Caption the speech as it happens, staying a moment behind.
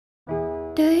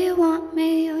Do you want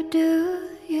me or do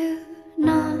you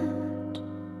not?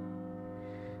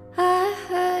 I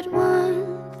heard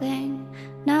one thing,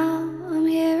 now I'm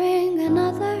hearing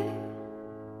another.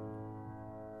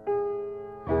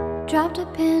 Dropped a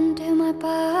pin to my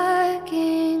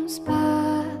parking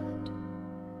spot.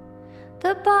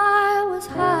 The bar was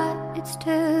hot, it's 2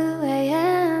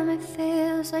 a.m. It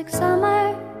feels like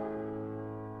summer.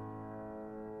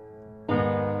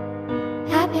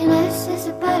 Happiness is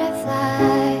a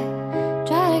butterfly,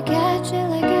 try to catch it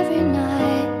like every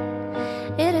night.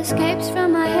 It escapes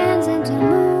from my hands into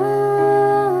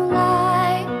moonlight.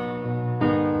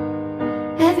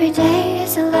 Every day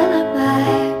is a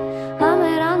lullaby, hum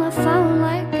it on the phone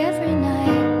like every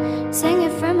night. Sing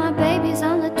it for my babies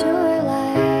on the tour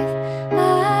life.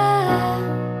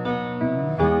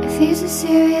 If he's a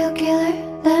serial killer,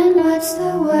 then what's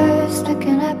the worst that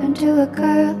can happen to a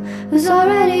girl who's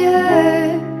already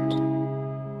hurt?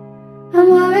 I'm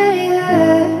already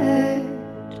hurt.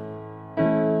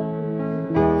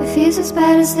 If he's as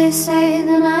bad as they say,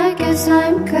 then I guess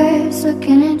I'm cursed.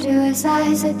 Looking into his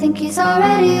eyes, I think he's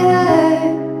already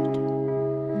hurt.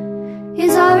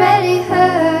 He's already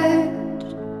hurt.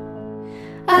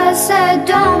 I said,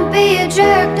 don't be a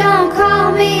jerk, don't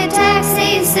call me a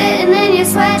taxi. Sitting in your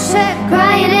sweatshirt,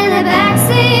 crying in the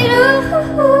backseat.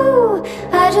 Ooh,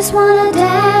 I just wanna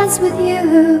dance with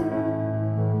you.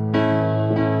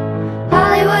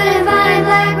 Hollywood and Vine,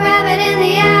 Black Rabbit in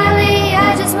the alley.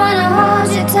 I just wanna hold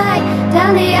you tight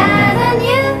down the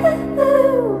avenue.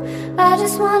 I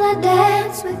just wanna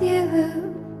dance with you.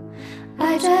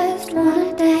 I just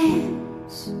wanna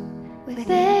dance with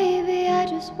baby. I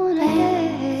just wanna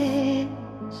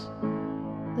dance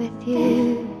with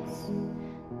you.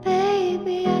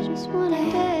 Baby, I just wanna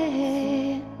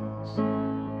dance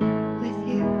with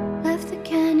you. Left the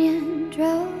canyon,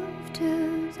 drove to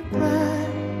the club.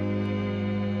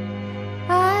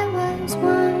 I was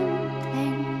one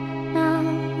thing, now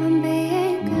I'm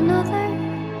being another.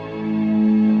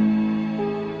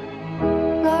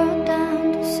 Lowered down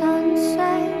to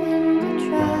Sunset in the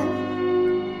truck.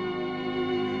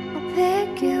 I'll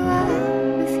pick you up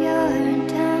if you're in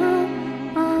town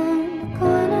on the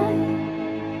corner.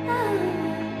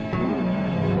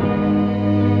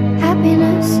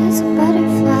 Happiness is a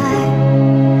butterfly,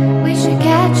 we should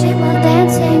catch it while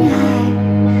dancing high.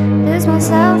 Lose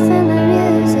myself in the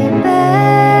music,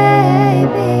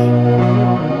 baby.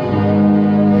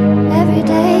 Every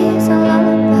day is a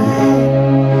lullaby,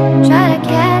 try to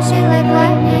catch it like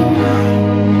lightning high.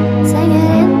 Sing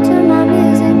it into my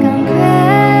music, I'm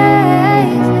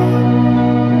crazy.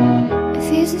 If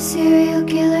he's a serial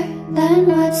killer, then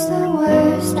what's the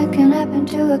worst that can happen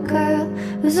to a girl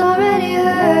who's already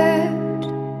hurt?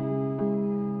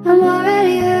 I'm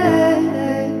already hurt.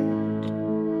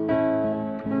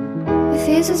 If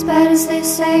he's as bad as they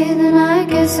say, then I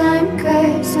guess I'm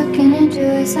cursed. Looking into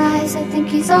his eyes, I think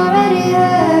he's already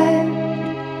hurt.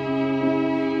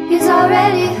 He's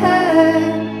already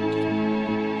hurt.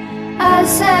 I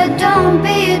said, don't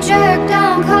be a jerk,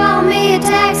 don't call me a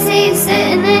taxi.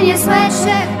 Sitting in your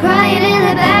sweatshirt, crying in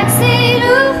the backseat.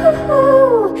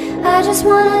 Ooh, I just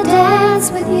wanna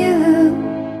dance with you.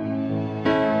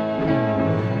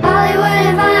 Hollywood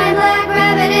and Vine, Black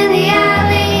Rabbit in the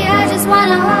alley. I just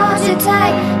wanna hold you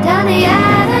tight down the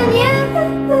avenue.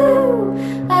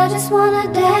 I just wanna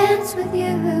dance with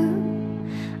you.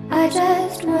 I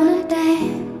just wanna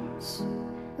dance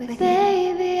with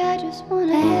baby. I just wanna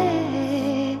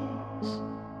dance.